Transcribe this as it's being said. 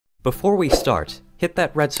Before we start, hit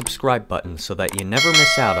that red subscribe button so that you never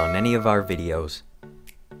miss out on any of our videos.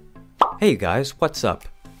 Hey guys, what's up?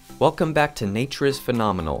 Welcome back to Nature is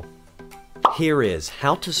Phenomenal. Here is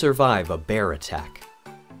how to survive a bear attack.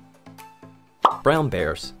 Brown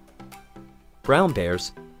bears. Brown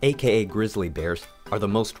bears, aka grizzly bears, are the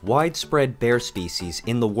most widespread bear species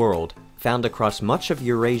in the world, found across much of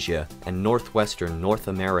Eurasia and northwestern North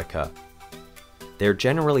America. They're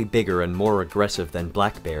generally bigger and more aggressive than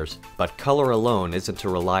black bears, but color alone isn't a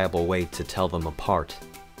reliable way to tell them apart.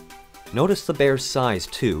 Notice the bear's size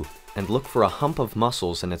too, and look for a hump of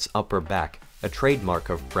muscles in its upper back, a trademark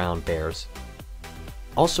of brown bears.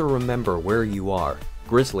 Also remember where you are.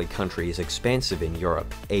 Grizzly country is expansive in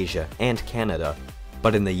Europe, Asia, and Canada,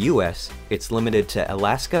 but in the US, it's limited to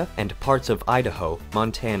Alaska and parts of Idaho,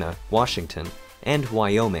 Montana, Washington, and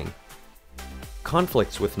Wyoming.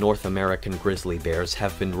 Conflicts with North American grizzly bears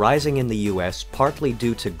have been rising in the US partly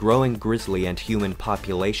due to growing grizzly and human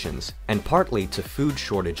populations, and partly to food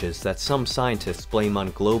shortages that some scientists blame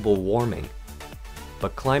on global warming.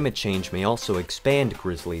 But climate change may also expand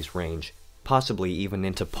grizzlies' range, possibly even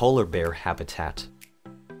into polar bear habitat.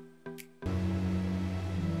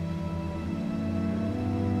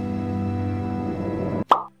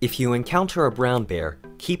 If you encounter a brown bear,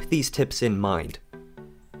 keep these tips in mind.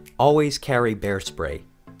 Always carry bear spray.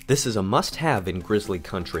 This is a must-have in grizzly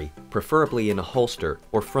country, preferably in a holster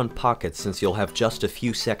or front pocket since you'll have just a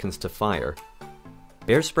few seconds to fire.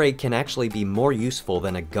 Bear spray can actually be more useful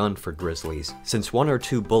than a gun for grizzlies, since 1 or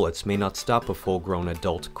 2 bullets may not stop a full-grown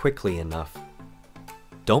adult quickly enough.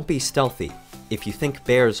 Don't be stealthy. If you think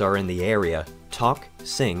bears are in the area, talk,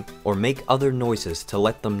 sing, or make other noises to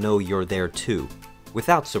let them know you're there too,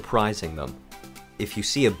 without surprising them. If you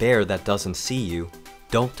see a bear that doesn't see you,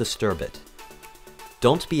 don't disturb it.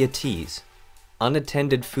 Don't be a tease.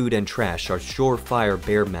 Unattended food and trash are surefire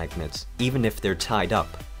bear magnets, even if they're tied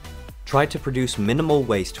up. Try to produce minimal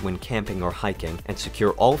waste when camping or hiking, and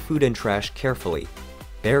secure all food and trash carefully.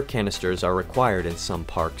 Bear canisters are required in some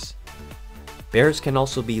parks. Bears can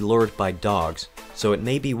also be lured by dogs, so it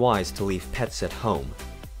may be wise to leave pets at home.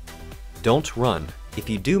 Don't run. If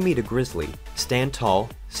you do meet a grizzly, stand tall,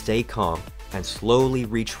 stay calm, and slowly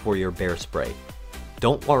reach for your bear spray.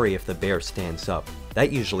 Don't worry if the bear stands up.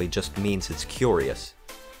 That usually just means it's curious.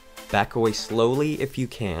 Back away slowly if you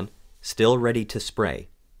can, still ready to spray.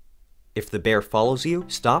 If the bear follows you,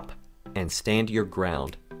 stop and stand your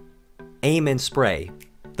ground. Aim and spray.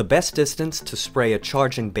 The best distance to spray a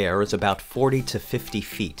charging bear is about 40 to 50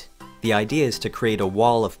 feet. The idea is to create a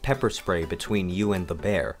wall of pepper spray between you and the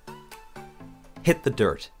bear. Hit the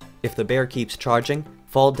dirt. If the bear keeps charging,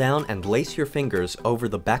 fall down and lace your fingers over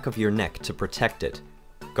the back of your neck to protect it.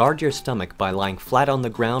 Guard your stomach by lying flat on the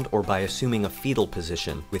ground or by assuming a fetal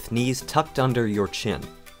position, with knees tucked under your chin.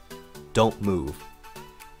 Don't move.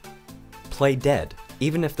 Play dead.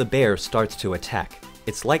 Even if the bear starts to attack,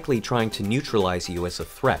 it's likely trying to neutralize you as a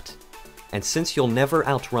threat. And since you'll never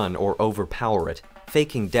outrun or overpower it,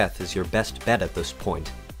 faking death is your best bet at this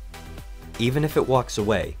point. Even if it walks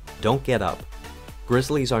away, don't get up.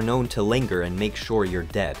 Grizzlies are known to linger and make sure you're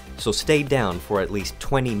dead, so stay down for at least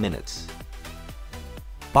 20 minutes.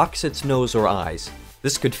 Box its nose or eyes.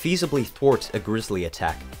 This could feasibly thwart a grizzly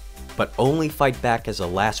attack, but only fight back as a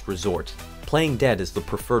last resort. Playing dead is the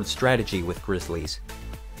preferred strategy with grizzlies.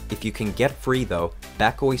 If you can get free though,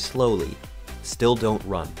 back away slowly. Still don't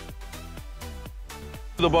run.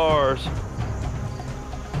 The bars.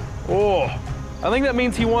 Oh, I think that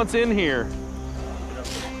means he wants in here.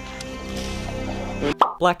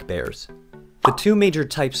 Black bears. The two major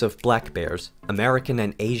types of black bears, American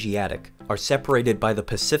and Asiatic, are separated by the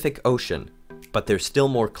Pacific Ocean, but they're still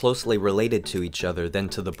more closely related to each other than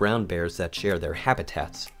to the brown bears that share their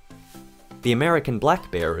habitats. The American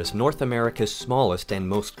black bear is North America's smallest and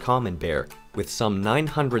most common bear, with some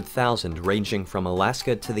 900,000 ranging from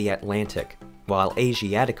Alaska to the Atlantic, while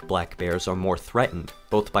Asiatic black bears are more threatened,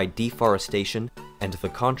 both by deforestation and the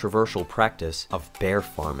controversial practice of bear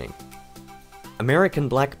farming. American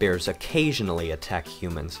black bears occasionally attack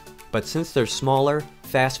humans, but since they're smaller,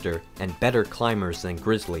 faster, and better climbers than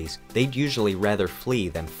grizzlies, they'd usually rather flee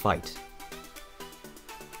than fight.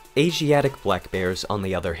 Asiatic black bears, on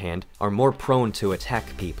the other hand, are more prone to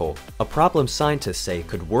attack people, a problem scientists say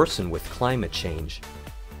could worsen with climate change.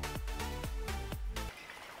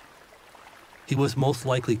 He was most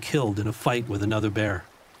likely killed in a fight with another bear,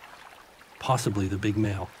 possibly the big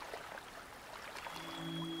male.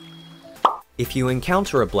 If you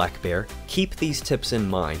encounter a black bear, keep these tips in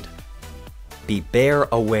mind. Be bear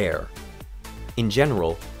aware. In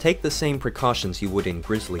general, take the same precautions you would in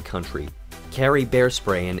grizzly country. Carry bear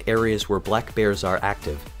spray in areas where black bears are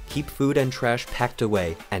active. Keep food and trash packed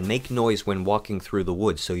away, and make noise when walking through the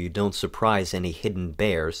woods so you don't surprise any hidden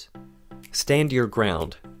bears. Stand your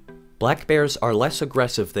ground. Black bears are less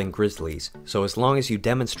aggressive than grizzlies, so as long as you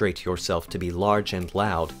demonstrate yourself to be large and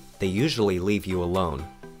loud, they usually leave you alone.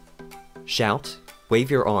 Shout,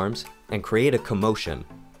 wave your arms, and create a commotion.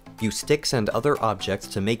 Use sticks and other objects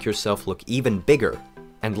to make yourself look even bigger.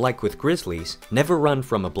 And like with grizzlies, never run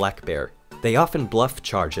from a black bear. They often bluff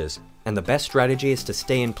charges, and the best strategy is to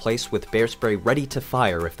stay in place with bear spray ready to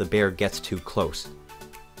fire if the bear gets too close.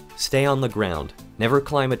 Stay on the ground. Never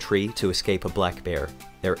climb a tree to escape a black bear.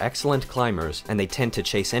 They're excellent climbers, and they tend to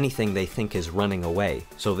chase anything they think is running away,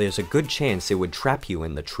 so there's a good chance it would trap you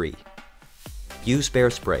in the tree. Use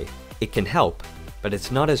bear spray. It can help, but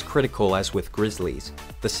it's not as critical as with grizzlies.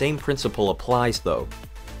 The same principle applies though.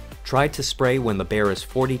 Try to spray when the bear is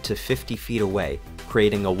 40 to 50 feet away,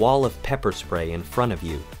 creating a wall of pepper spray in front of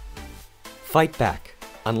you. Fight back.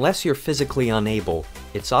 Unless you're physically unable,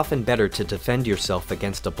 it's often better to defend yourself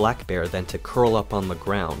against a black bear than to curl up on the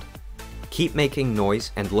ground. Keep making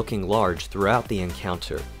noise and looking large throughout the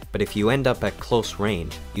encounter, but if you end up at close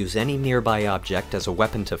range, use any nearby object as a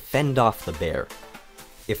weapon to fend off the bear.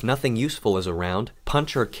 If nothing useful is around,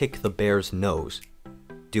 punch or kick the bear's nose.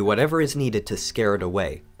 Do whatever is needed to scare it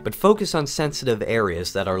away, but focus on sensitive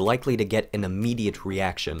areas that are likely to get an immediate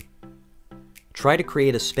reaction. Try to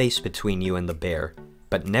create a space between you and the bear,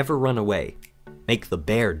 but never run away. Make the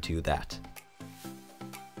bear do that.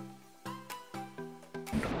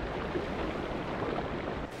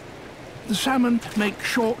 The salmon make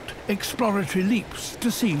short, exploratory leaps to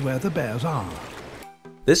see where the bears are.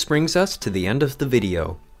 This brings us to the end of the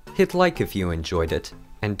video. Hit like if you enjoyed it,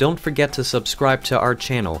 and don't forget to subscribe to our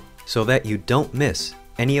channel so that you don't miss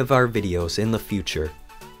any of our videos in the future.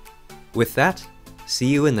 With that, see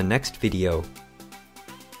you in the next video.